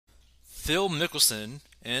Phil Mickelson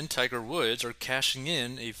and Tiger Woods are cashing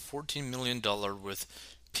in a $14 million with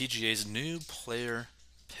PGA's new player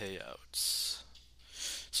payouts.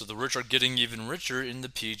 So the rich are getting even richer in the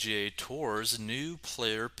PGA Tour's new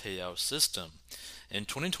player payout system. In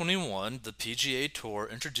 2021, the PGA Tour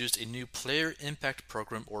introduced a new Player Impact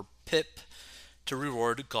Program, or PIP, to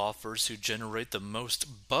reward golfers who generate the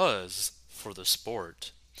most buzz for the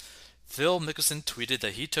sport. Phil Mickelson tweeted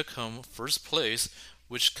that he took home first place,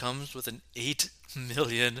 which comes with an $8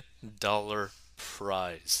 million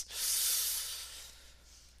prize.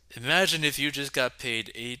 Imagine if you just got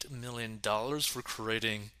paid $8 million for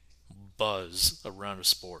creating buzz around a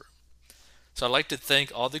sport. So I'd like to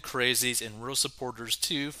thank all the crazies and real supporters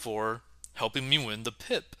too for helping me win the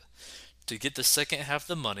PIP. To get the second half of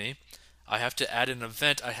the money, I have to add an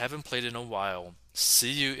event I haven't played in a while.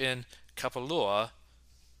 See you in Kapalua.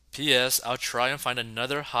 P.S. I'll try and find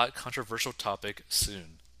another hot controversial topic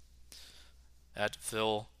soon. At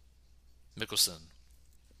Phil Mickelson.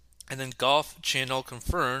 And then Golf Channel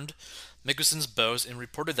confirmed Mickelson's boast and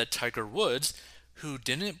reported that Tiger Woods, who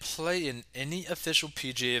didn't play in any official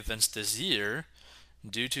PGA events this year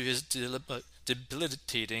due to his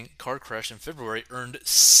debilitating car crash in February, earned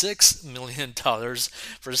 $6 million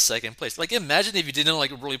for second place. Like, imagine if you didn't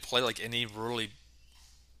really play any really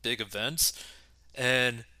big events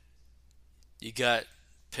and you got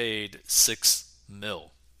paid $6 million.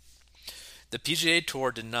 The PGA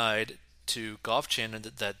Tour denied to Golf Channel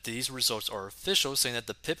that these results are official, saying that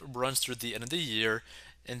the PIP runs through the end of the year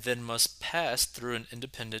and then must pass through an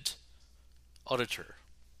independent auditor.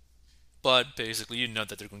 But basically, you know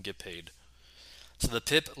that they're going to get paid. So the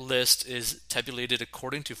PIP list is tabulated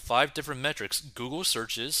according to 5 different metrics: Google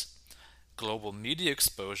searches, global media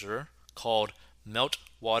exposure, called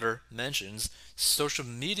Meltwater Mentions, social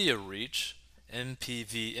media reach,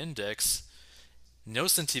 MPV index,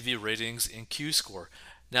 Nielsen TV ratings, and Q score.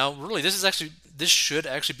 Now, really, this should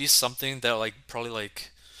actually be something that probably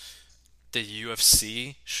the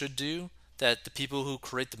UFC should do. That the people who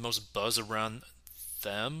create the most buzz around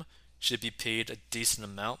them should be paid a decent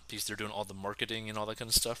amount because they're doing all the marketing and all that kind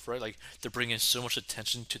of stuff, right? Like, they're bringing so much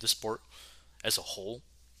attention to the sport as a whole.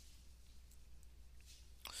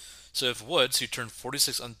 So if Woods, who turned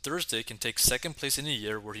 46 on Thursday, can take second place in a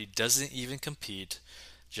year where he doesn't even compete,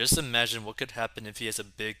 just imagine what could happen if he has a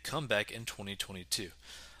big comeback in 2022.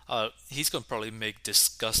 He's going to probably make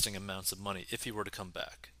disgusting amounts of money if he were to come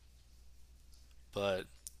back. But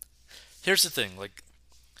here's the thing,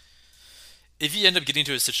 if you end up getting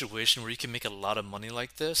to a situation where you can make a lot of money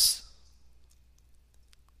like this,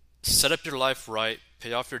 set up your life right,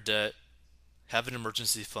 pay off your debt, have an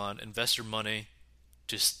emergency fund, invest your money,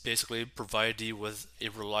 just basically provide you with a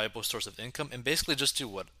reliable source of income, and basically just do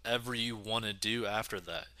whatever you want to do after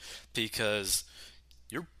that, because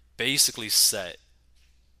you're basically set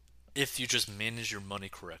if you just manage your money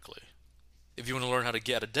correctly. If you want to learn how to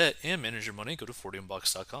get out of debt and manage your money, go to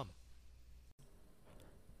 40inbox.com.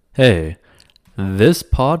 Hey, this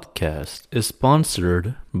podcast is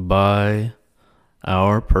sponsored by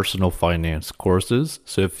our personal finance courses.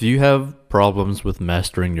 So if you have problems with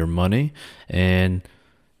mastering your money and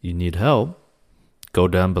you need help, go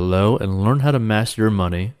down below and learn how to master your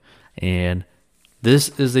money. And this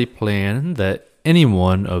is a plan that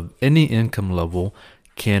anyone of any income level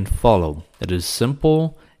can follow. It is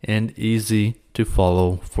simple and easy to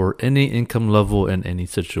follow for any income level and any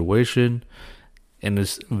situation, and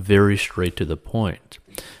is very straight to the point.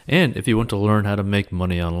 And if you want to learn how to make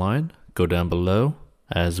money online, go down below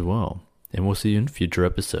as well. And we'll see you in future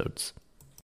episodes.